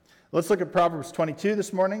Let's look at Proverbs 22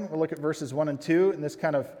 this morning. We'll look at verses 1 and 2, and this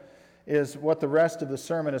kind of is what the rest of the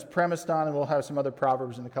sermon is premised on, and we'll have some other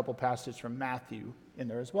Proverbs and a couple passages from Matthew in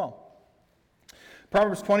there as well.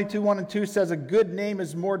 Proverbs 22, 1 and 2 says, "A good name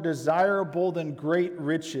is more desirable than great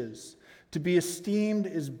riches. To be esteemed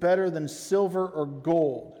is better than silver or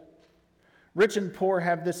gold. Rich and poor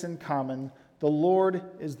have this in common. The Lord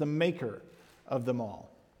is the maker of them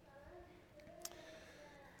all."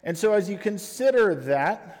 And so as you consider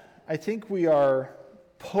that, I think we are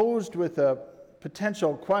posed with a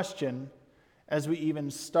potential question as we even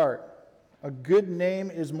start. A good name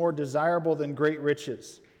is more desirable than great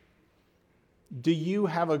riches. Do you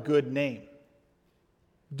have a good name?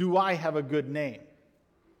 Do I have a good name?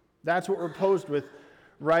 That's what we're posed with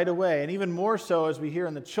right away. And even more so, as we hear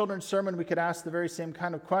in the children's sermon, we could ask the very same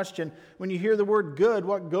kind of question. When you hear the word good,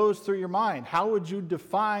 what goes through your mind? How would you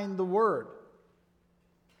define the word?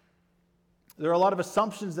 There are a lot of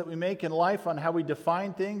assumptions that we make in life on how we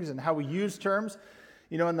define things and how we use terms.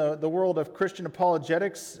 You know, in the world of Christian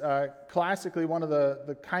apologetics, classically one of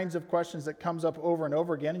the kinds of questions that comes up over and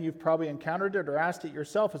over again, and you've probably encountered it or asked it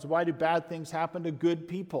yourself, is why do bad things happen to good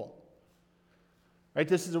people? Right?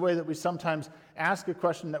 This is a way that we sometimes ask a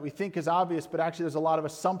question that we think is obvious, but actually there's a lot of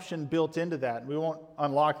assumption built into that. And we won't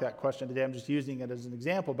unlock that question today. I'm just using it as an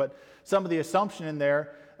example. But some of the assumption in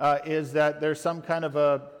there is that there's some kind of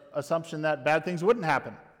a assumption that bad things wouldn't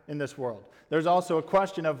happen in this world. There's also a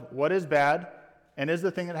question of what is bad, and is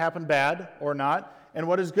the thing that happened bad or not, and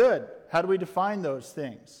what is good? How do we define those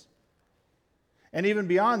things? And even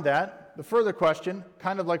beyond that, the further question,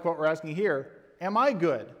 kind of like what we're asking here, am I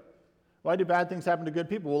good? Why do bad things happen to good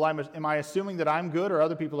people? Well, am I assuming that I'm good or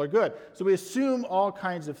other people are good? So we assume all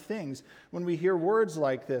kinds of things when we hear words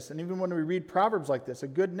like this, and even when we read Proverbs like this, a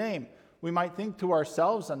good name. We might think to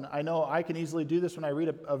ourselves, and I know I can easily do this when I read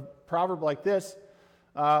a proverb like this,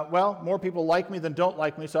 well, more people like me than don't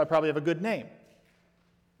like me, so I probably have a good name.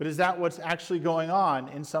 But is that what's actually going on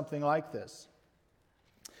in something like this?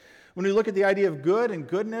 When we look at the idea of good and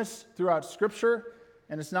goodness throughout Scripture,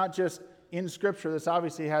 and it's not just in Scripture, this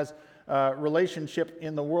obviously has a relationship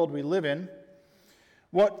in the world we live in,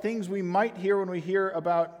 what things we might hear when we hear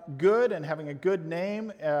about good and having a good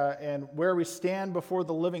name and where we stand before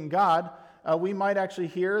the living God, we might actually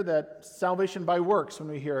hear that salvation by works when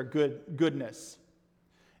we hear a goodness.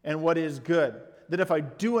 And what is good? That if I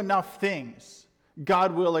do enough things,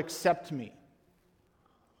 God will accept me.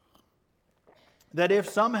 That if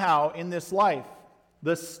somehow in this life,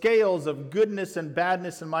 the scales of goodness and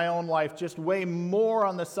badness in my own life just weigh more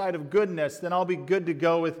on the side of goodness, then I'll be good to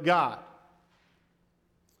go with God.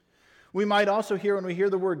 We might also hear, when we hear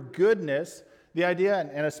the word goodness, the idea,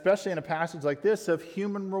 and especially in a passage like this, of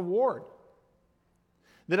human reward.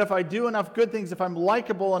 That if I do enough good things, if I'm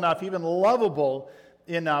likable enough, even lovable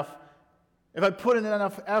enough, if I put in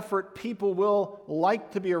enough effort, people will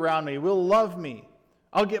like to be around me, will love me.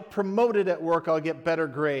 I'll get promoted at work, I'll get better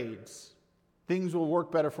grades. Things will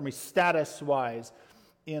work better for me status-wise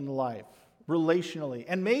in life, relationally.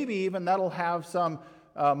 And maybe even that'll have some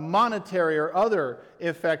monetary or other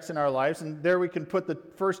effects in our lives, and there we can put the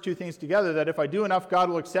first two things together, that if I do enough, God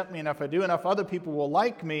will accept me, and if I do enough, other people will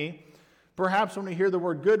like me. Perhaps when we hear the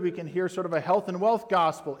word good, we can hear sort of a health and wealth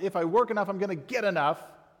gospel. If I work enough, I'm going to get enough,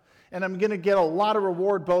 and I'm going to get a lot of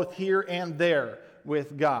reward both here and there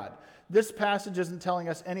with God. This passage isn't telling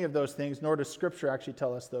us any of those things, nor does Scripture actually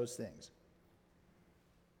tell us those things.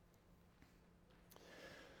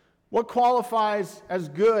 What qualifies as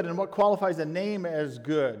good and what qualifies a name as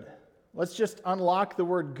good? Let's just unlock the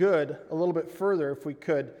word good a little bit further if we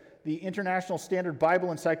could. The International Standard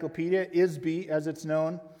Bible Encyclopedia, ISBE as it's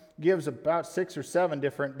known, gives about 6 or 7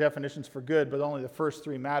 different definitions for good, but only the first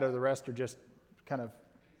 3 matter. The rest are just kind of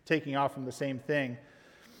taking off from the same thing.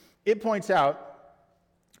 It points out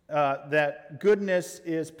that goodness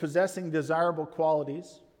is possessing desirable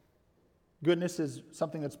qualities. Goodness is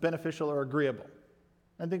something that's beneficial or agreeable.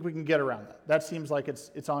 I think we can get around that. That seems like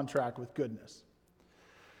it's on track with goodness.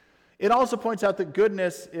 It also points out that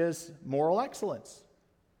goodness is moral excellence.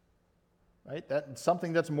 Right? That's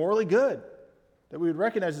something that's morally good, that we would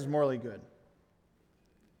recognize as morally good.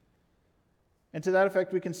 And to that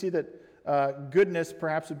effect, we can see that goodness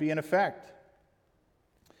perhaps would be in effect.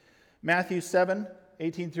 Matthew 7,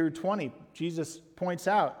 18 through 20, Jesus points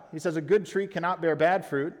out, he says, a good tree cannot bear bad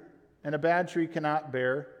fruit, and a bad tree cannot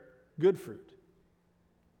bear good fruit.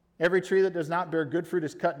 Every tree that does not bear good fruit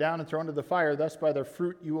is cut down and thrown into the fire. Thus, by their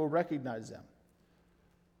fruit, you will recognize them.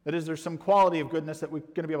 That is, there's some quality of goodness that we're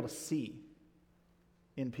going to be able to see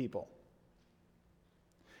in people.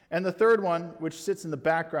 And the third one, which sits in the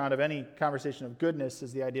background of any conversation of goodness,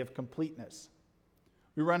 is the idea of completeness.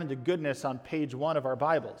 We run into goodness on page 1 of our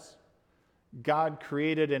Bibles. God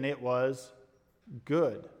created and it was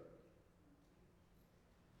good.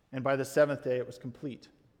 And by the 7th day it was complete.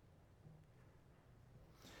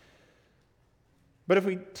 But if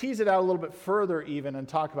we tease it out a little bit further even and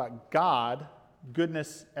talk about God,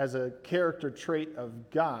 goodness as a character trait of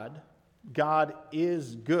God, God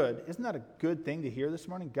is good. Isn't that a good thing to hear this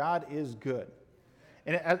morning? God is good.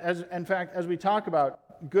 And in fact, as we talk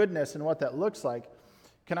about goodness and what that looks like,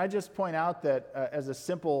 can I just point out that as a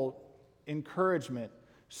simple encouragement,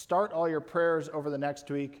 start all your prayers over the next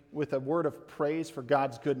week with a word of praise for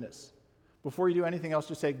God's goodness. Before you do anything else,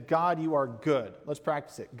 just say, God, you are good. Let's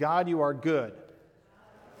practice it. God, you are good.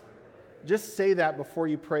 Just say that before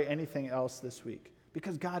you pray anything else this week,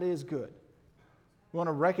 because God is good. We want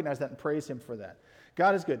to recognize that and praise him for that.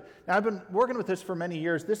 God is good. Now, I've been working with this for many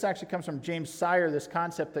years. This actually comes from James Sire, this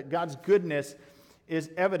concept that God's goodness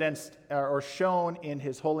is evidenced or shown in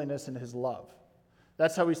his holiness and his love.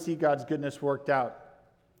 That's how we see God's goodness worked out.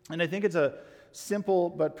 And I think it's a simple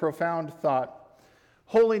but profound thought.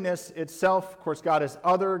 Holiness itself, of course, God is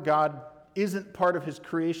other. God isn't part of his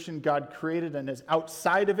creation. God created and is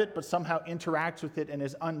outside of it, but somehow interacts with it and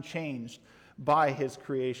is unchanged by his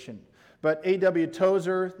creation. But A.W.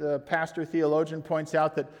 Tozer, the pastor theologian, points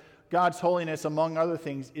out that God's holiness, among other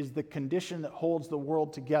things, is the condition that holds the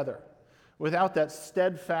world together. Without that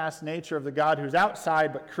steadfast nature of the God who's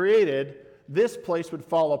outside but created, this place would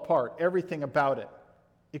fall apart, everything about it.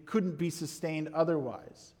 It couldn't be sustained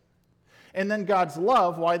otherwise. And then God's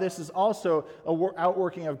love, why this is also an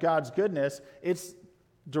outworking of God's goodness, it's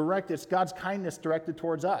God's kindness directed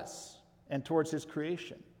towards us and towards his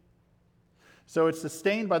creation. So it's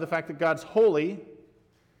sustained by the fact that God's holy,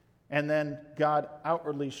 and then God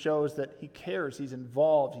outwardly shows that he cares, he's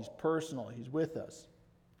involved, he's personal, he's with us.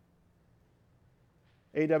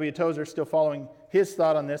 A.W. Tozer, still following his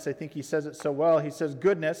thought on this, I think he says it so well. He says,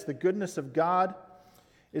 goodness, the goodness of God,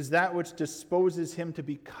 is that which disposes him to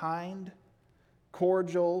be kind,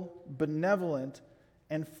 cordial, benevolent,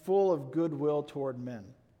 and full of goodwill toward men.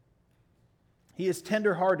 He is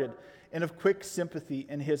tender-hearted and of quick sympathy,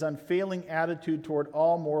 and his unfailing attitude toward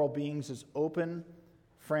all moral beings is open,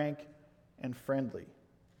 frank, and friendly.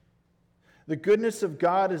 The goodness of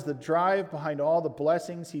God is the drive behind all the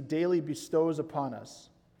blessings he daily bestows upon us.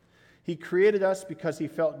 He created us because he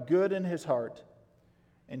felt good in his heart,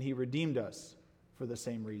 and he redeemed us for the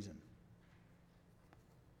same reason.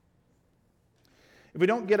 If we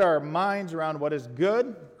don't get our minds around what is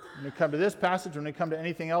good, when we come to this passage, when we come to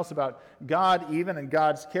anything else about God even and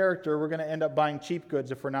God's character, we're going to end up buying cheap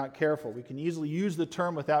goods if we're not careful. We can easily use the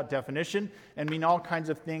term without definition and mean all kinds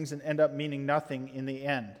of things and end up meaning nothing in the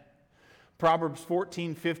end. Proverbs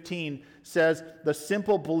 14:15 says, "The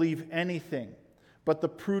simple believe anything, but the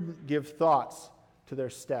prudent give thoughts to their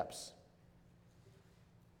steps."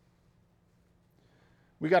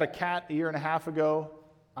 We got a cat a year and a half ago.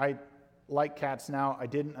 I like cats now. I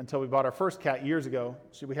didn't until we bought our first cat years ago.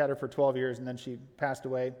 We had her for 12 years, and then she passed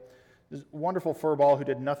away. This wonderful furball who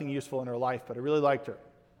did nothing useful in her life, but I really liked her.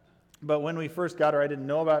 But when we first got her, I didn't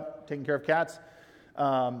know about taking care of cats.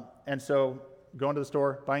 And so going to the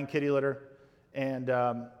store, buying kitty litter, and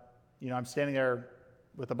I'm standing there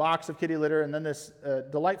with a box of kitty litter, and then this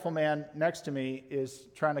delightful man next to me is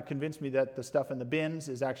trying to convince me that the stuff in the bins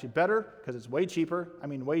is actually better because it's way cheaper. I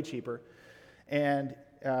mean, way cheaper. And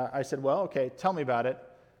I said, well, okay, tell me about it.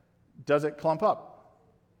 Does it clump up?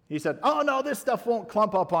 He said, oh, no, this stuff won't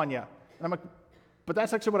clump up on you. And I'm like, but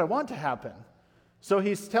that's actually what I want to happen. So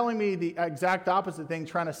he's telling me the exact opposite thing,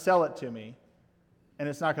 trying to sell it to me, and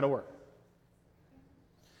it's not going to work.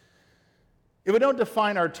 If we don't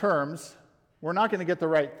define our terms, we're not going to get the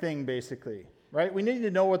right thing, basically, right? We need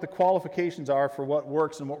to know what the qualifications are for what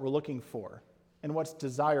works and what we're looking for and what's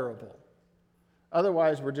desirable.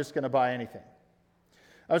 Otherwise, we're just going to buy anything.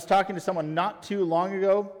 I was talking to someone not too long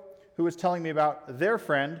ago who was telling me about their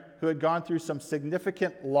friend who had gone through some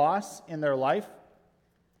significant loss in their life.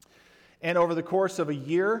 And over the course of a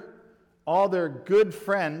year, all their good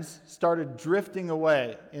friends started drifting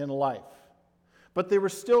away in life. But they were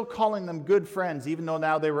still calling them good friends, even though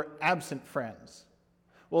now they were absent friends.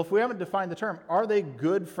 Well, if we haven't defined the term, are they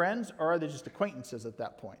good friends or are they just acquaintances at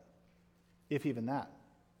that point? If even that.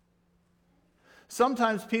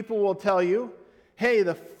 Sometimes people will tell you, hey,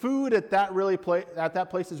 the food at that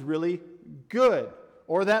place is really good.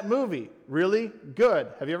 Or that movie, really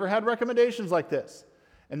good. Have you ever had recommendations like this?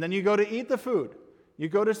 And then you go to eat the food. You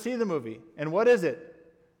go to see the movie. And what is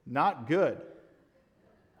it? Not good.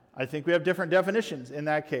 I think we have different definitions in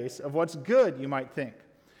that case of what's good, you might think.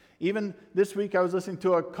 Even this week, I was listening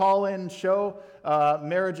to a call-in show,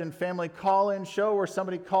 marriage and family call-in show, where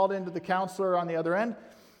somebody called into the counselor on the other end,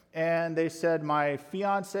 and they said, my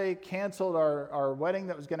fiance canceled our wedding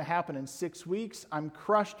that was going to happen in 6 weeks. I'm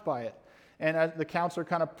crushed by it. And the counselor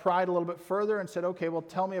kind of pried a little bit further and said, okay, well,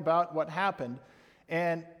 tell me about what happened.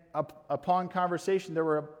 And upon conversation, there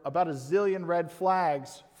were about a zillion red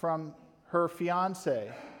flags from her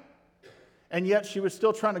fiance. And yet she was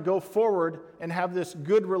still trying to go forward and have this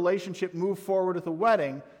good relationship move forward with the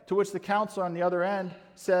wedding, to which the counselor on the other end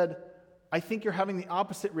said, I think you're having the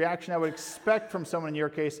opposite reaction I would expect from someone in your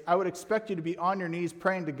case. I would expect you to be on your knees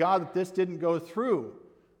praying to God that this didn't go through.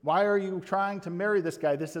 Why are you trying to marry this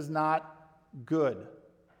guy? This is not good.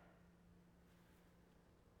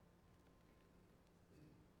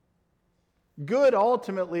 Good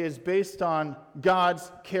ultimately is based on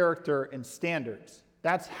God's character and standards.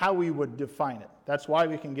 That's how we would define it. That's why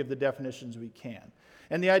we can give the definitions we can.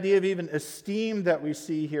 And the idea of even esteem that we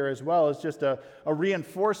see here as well is just a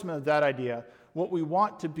reinforcement of that idea. What we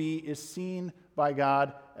want to be is seen by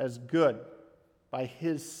God as good, by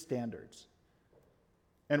His standards.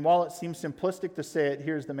 And while it seems simplistic to say it,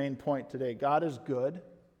 here's the main point today. God is good,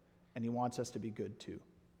 and He wants us to be good too.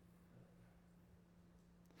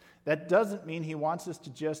 That doesn't mean He wants us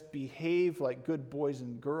to just behave like good boys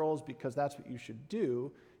and girls because that's what you should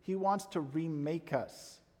do. He wants to remake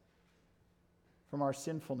us from our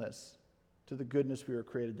sinfulness to the goodness we were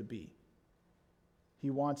created to be.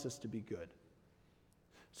 He wants us to be good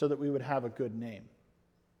so that we would have a good name.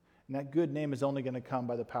 And that good name is only going to come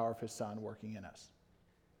by the power of His Son working in us.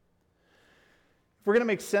 If we're going to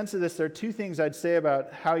make sense of this, there are two things I'd say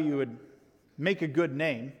about how you would make a good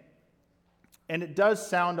name. And it does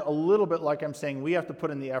sound a little bit like I'm saying we have to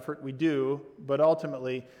put in the effort. We do, but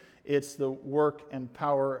ultimately it's the work and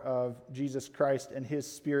power of Jesus Christ and His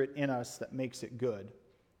Spirit in us that makes it good.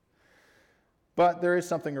 But there is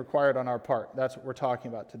something required on our part. That's what we're talking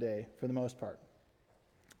about today, for the most part.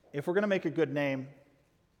 If we're going to make a good name,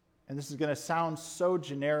 and this is going to sound so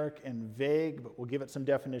generic and vague, but we'll give it some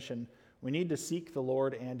definition, we need to seek the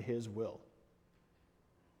Lord and His will.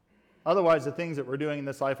 Otherwise, the things that we're doing in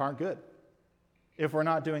this life aren't good if we're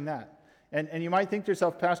not doing that. And you might think to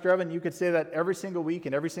yourself, Pastor Evan, you could say that every single week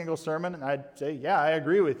in every single sermon, and I'd say, yeah, I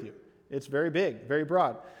agree with you. It's very big, very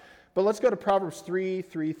broad. But let's go to Proverbs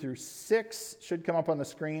 3:3-6. Should come up on the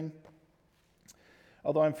screen.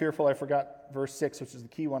 Although I'm fearful I forgot verse 6, which is the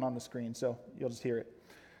key one on the screen, so you'll just hear it.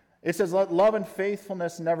 It says, let love and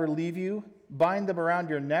faithfulness never leave you. Bind them around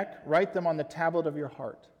your neck. Write them on the tablet of your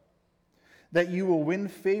heart, that you will win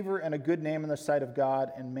favor and a good name in the sight of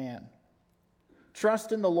God and man.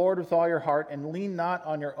 Trust in the Lord with all your heart and lean not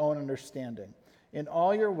on your own understanding. In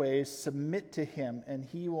all your ways submit to Him, and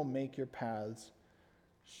He will make your paths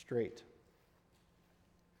straight.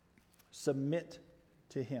 Submit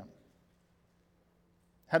to Him.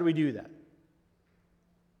 How do we do that?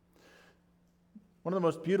 One of the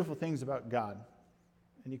most beautiful things about God,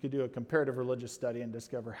 and you could do a comparative religious study and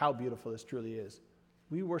discover how beautiful this truly is,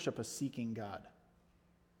 we worship a seeking God.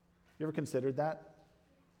 You ever considered that?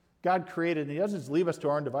 God created, and He doesn't just leave us to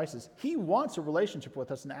our own devices. He wants a relationship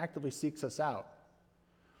with us and actively seeks us out.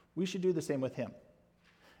 We should do the same with Him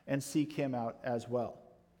and seek Him out as well.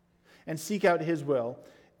 And seek out His will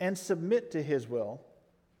and submit to His will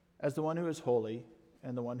as the one who is holy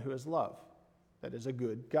and the one who is love. That is a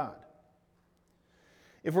good God.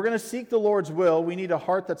 If we're going to seek the Lord's will, we need a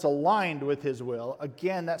heart that's aligned with His will.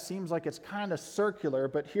 Again, that seems like it's kind of circular,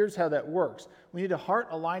 but here's how that works. We need a heart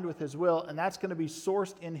aligned with His will, and that's going to be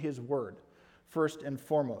sourced in His Word, first and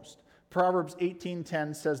foremost. Proverbs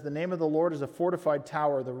 18:10 says, the name of the Lord is a fortified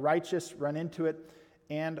tower. The righteous run into it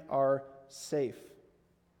and are safe.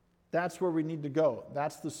 That's where we need to go.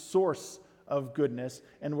 That's the source of goodness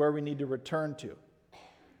and where we need to return to.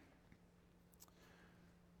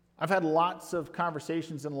 I've had lots of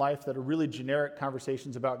conversations in life that are really generic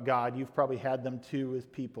conversations about God. You've probably had them too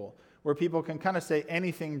with people, where people can kind of say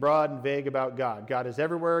anything broad and vague about God. God is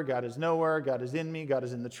everywhere, God is nowhere, God is in me, God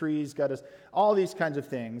is in the trees, God is all these kinds of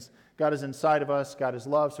things. God is inside of us, God is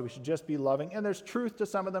love, so we should just be loving. And there's truth to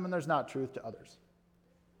some of them and there's not truth to others.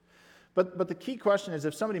 But the key question is,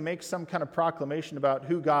 if somebody makes some kind of proclamation about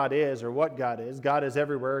who God is or what God is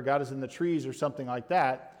everywhere, God is in the trees or something like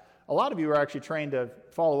that, a lot of you are actually trained to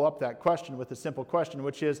follow up that question with a simple question,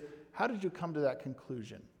 which is, how did you come to that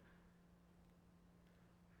conclusion?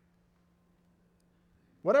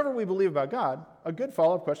 Whatever we believe about God, a good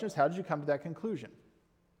follow-up question is, how did you come to that conclusion?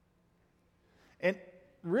 And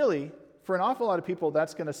really, for an awful lot of people,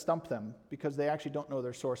 that's going to stump them because they actually don't know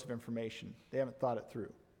their source of information. They haven't thought it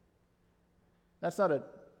through. That's not a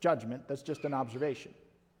judgment, that's just an observation.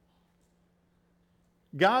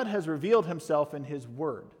 God has revealed himself in his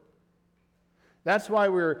word. That's why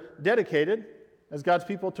we're dedicated, as God's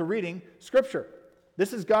people, to reading Scripture.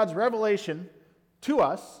 This is God's revelation to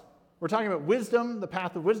us. We're talking about wisdom, the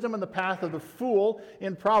path of wisdom, and the path of the fool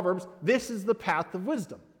in Proverbs. This is the path of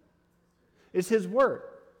wisdom. It's his word.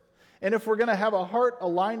 And if we're going to have a heart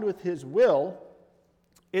aligned with his will,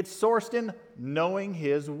 it's sourced in knowing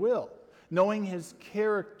his will, knowing his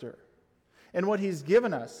character, and what he's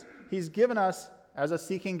given us. He's given us, as a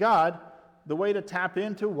seeking God, the way to tap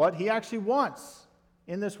into what he actually wants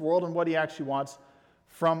in this world and what he actually wants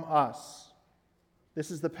from us. This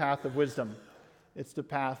is the path of wisdom. It's the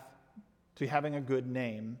path to having a good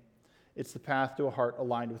name. It's the path to a heart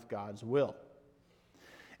aligned with God's will.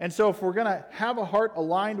 And so if we're going to have a heart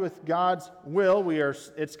aligned with God's will,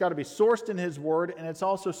 it's got to be sourced in his word, and it's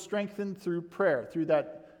also strengthened through prayer, through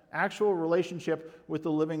that actual relationship with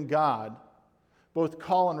the living God, both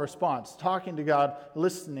call and response, talking to God,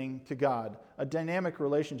 listening to God, a dynamic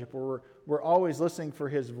relationship where we're always listening for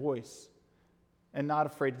his voice and not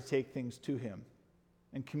afraid to take things to him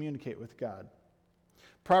and communicate with God.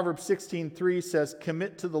 Proverbs 16:3 says,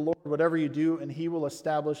 "Commit to the Lord whatever you do, and he will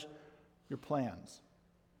establish your plans."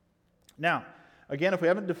 Now, again, if we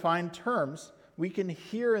haven't defined terms, we can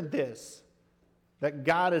hear in this that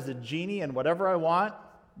God is a genie, and whatever I want,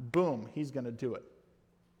 boom, he's going to do it.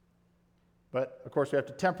 But, of course, we have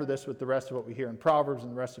to temper this with the rest of what we hear in Proverbs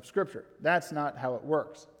and the rest of Scripture. That's not how it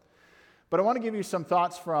works. But I want to give you some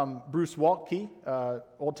thoughts from Bruce Waltke,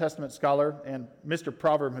 Old Testament scholar, and Mr.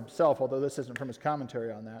 Proverb himself, although this isn't from his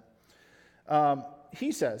commentary on that.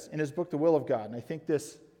 He says in his book, The Will of God, and I think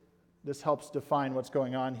this helps define what's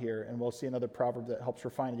going on here, and we'll see another proverb that helps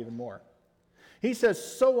refine it even more. He says,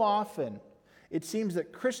 so often it seems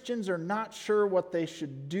that Christians are not sure what they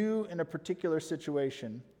should do in a particular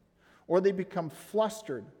situation, or they become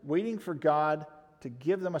flustered, waiting for God to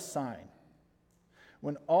give them a sign,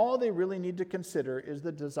 when all they really need to consider is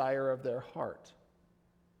the desire of their heart.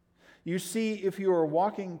 You see, if you are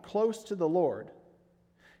walking close to the Lord,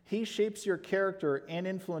 he shapes your character and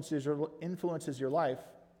influences your life,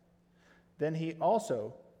 then he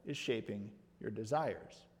also is shaping your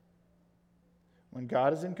desires. When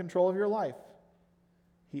God is in control of your life,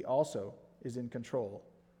 he also is in control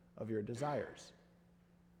of your desires.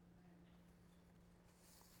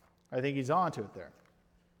 I think he's on to it there.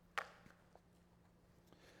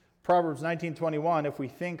 Proverbs 19:21, if we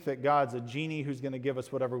think that God's a genie who's going to give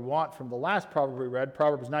us whatever we want from the last proverb we read,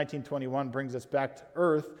 Proverbs 19:21 brings us back to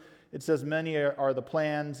earth. It says, many are the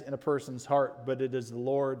plans in a person's heart, but it is the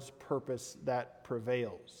Lord's purpose that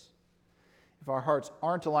prevails. If our hearts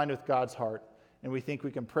aren't aligned with God's heart, and we think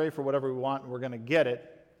we can pray for whatever we want and we're going to get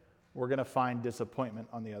it, we're going to find disappointment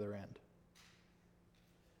on the other end.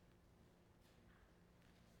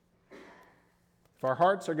 If our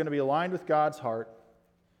hearts are going to be aligned with God's heart,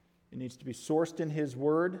 it needs to be sourced in his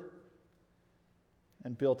word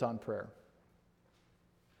and built on prayer.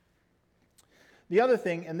 The other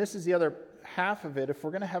thing, and this is the other half of it, if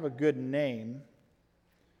we're going to have a good name,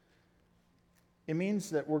 it means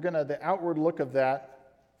that the outward look of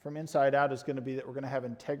that from inside out is going to be that we're going to have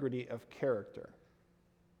integrity of character.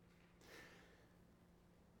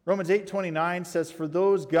 Romans 8:29 says, for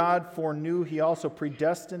those God foreknew, he also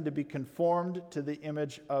predestined to be conformed to the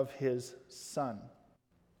image of his Son.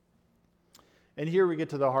 And here we get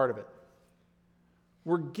to the heart of it.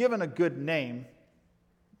 We're given a good name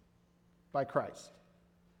by Christ.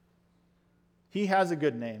 He has a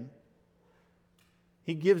good name.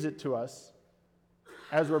 He gives it to us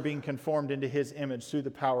as we're being conformed into his image through the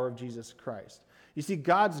power of Jesus Christ. You see,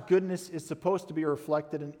 God's goodness is supposed to be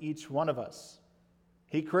reflected in each one of us.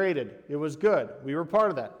 He created. It was good. We were part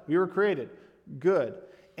of that. We were created. Good.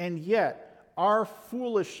 And yet, our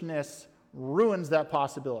foolishness ruins that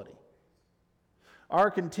possibility. Our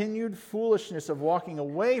continued foolishness of walking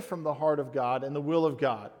away from the heart of God and the will of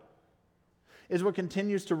God is what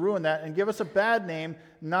continues to ruin that and give us a bad name,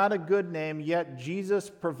 not a good name, yet Jesus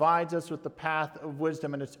provides us with the path of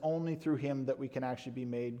wisdom, and it's only through him that we can actually be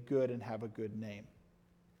made good and have a good name.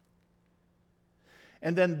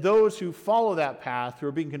 And then those who follow that path, who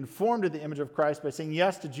are being conformed to the image of Christ by saying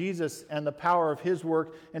yes to Jesus and the power of his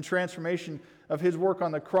work and transformation of his work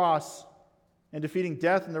on the cross and defeating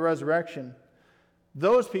death and the resurrection,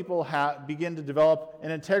 those people begin to develop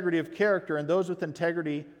an integrity of character, and those with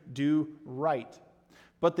integrity do right.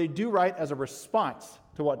 But they do right as a response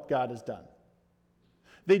to what God has done.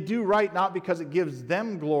 They do right not because it gives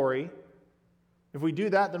them glory. If we do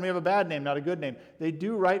that, then we have a bad name, not a good name. They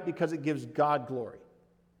do right because it gives God glory.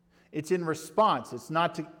 It's in response. It's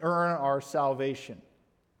not to earn our salvation.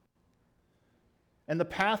 And the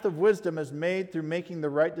path of wisdom is made through making the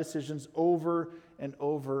right decisions over and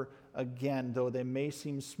over again. Though they may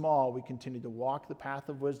seem small, we continue to walk the path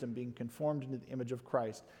of wisdom, being conformed into the image of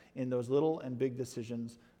Christ in those little and big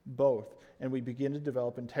decisions both. And we begin to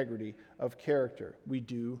develop integrity of character. We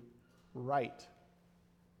do right.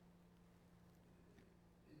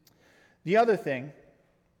 The other thing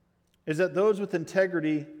is that those with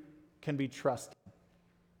integrity can be trusted.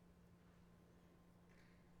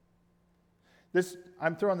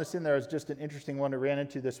 I'm throwing this in there as just an interesting one I ran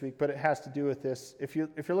into this week, but it has to do with this. If you're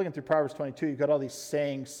looking through Proverbs 22, you've got all these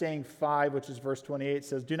sayings. Saying 5, which is verse 28,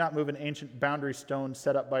 says, "Do not move an ancient boundary stone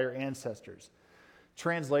set up by your ancestors."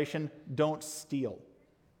 Translation, don't steal,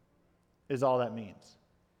 is all that means.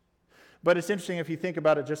 But it's interesting if you think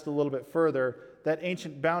about it just a little bit further, that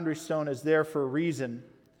ancient boundary stone is there for a reason.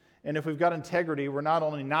 And if we've got integrity, we're not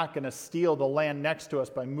only not going to steal the land next to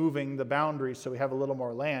us by moving the boundaries so we have a little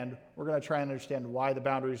more land, we're going to try and understand why the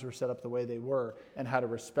boundaries were set up the way they were and how to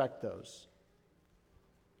respect those.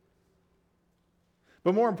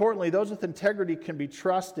 But more importantly, those with integrity can be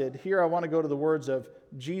trusted. Here I want to go to the words of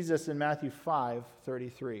Jesus in Matthew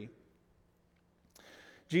 5:33.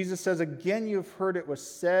 Jesus says, "Again you have heard it was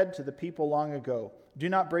said to the people long ago, 'Do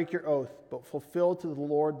not break your oath, but fulfill to the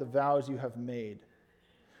Lord the vows you have made.'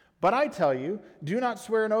 But I tell you, do not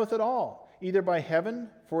swear an oath at all, either by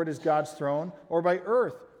heaven, for it is God's throne, or by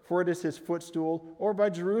earth, for it is his footstool, or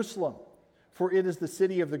by Jerusalem, for it is the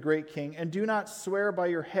city of the great king. And do not swear by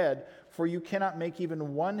your head, for you cannot make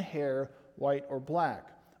even one hair white or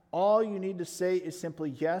black. All you need to say is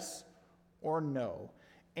simply yes or no.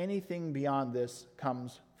 Anything beyond this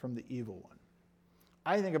comes from the evil one."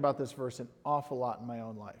 I think about this verse an awful lot in my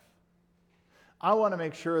own life. I want to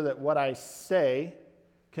make sure that what I say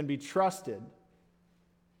can be trusted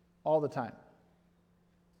all the time.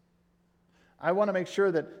 I want to make sure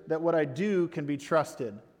that what I do can be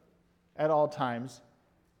trusted at all times.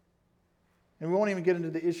 And we won't even get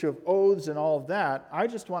into the issue of oaths and all of that. I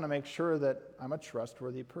just want to make sure that I'm a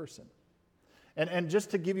trustworthy person. And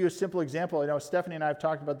just to give you a simple example, Stephanie and I have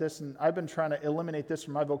talked about this, and I've been trying to eliminate this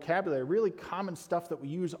from my vocabulary. Really common stuff that we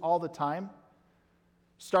use all the time.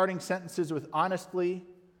 Starting sentences with honestly,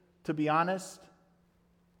 to be honest,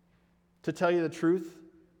 to tell you the truth,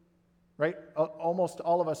 right? Almost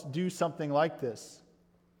all of us do something like this.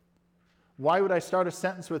 Why would I start a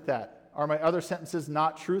sentence with that? Are my other sentences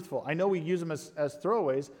not truthful? I know we use them as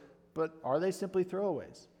throwaways, but are they simply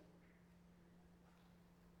throwaways?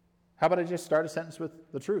 How about I just start a sentence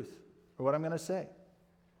with the truth, or what I'm going to say?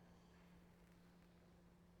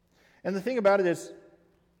 And the thing about it is,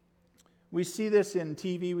 we see this in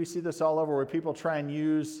TV, we see this all over, where people try and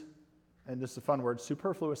use, and this is a fun word,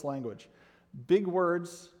 superfluous language. Big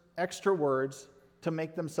words, extra words to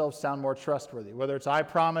make themselves sound more trustworthy. Whether it's I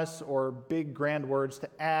promise or big grand words to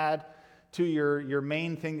add to your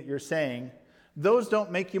main thing that you're saying, those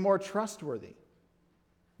don't make you more trustworthy.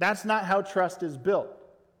 That's not how trust is built.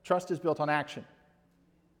 Trust is built on action.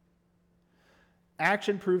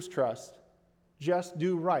 Action proves trust. Just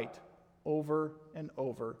do right over and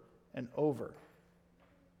over and over.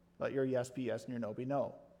 Let your yes be yes and your no be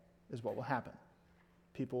no, is what will happen.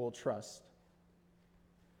 People will trust.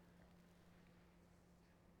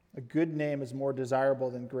 A good name is more desirable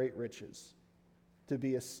than great riches. To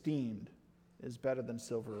be esteemed is better than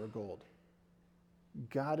silver or gold.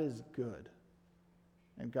 God is good,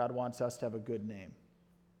 and God wants us to have a good name.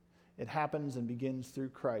 It happens and begins through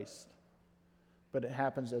Christ, but it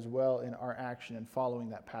happens as well in our action and following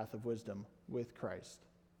that path of wisdom with Christ,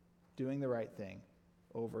 doing the right thing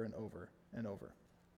over and over and over.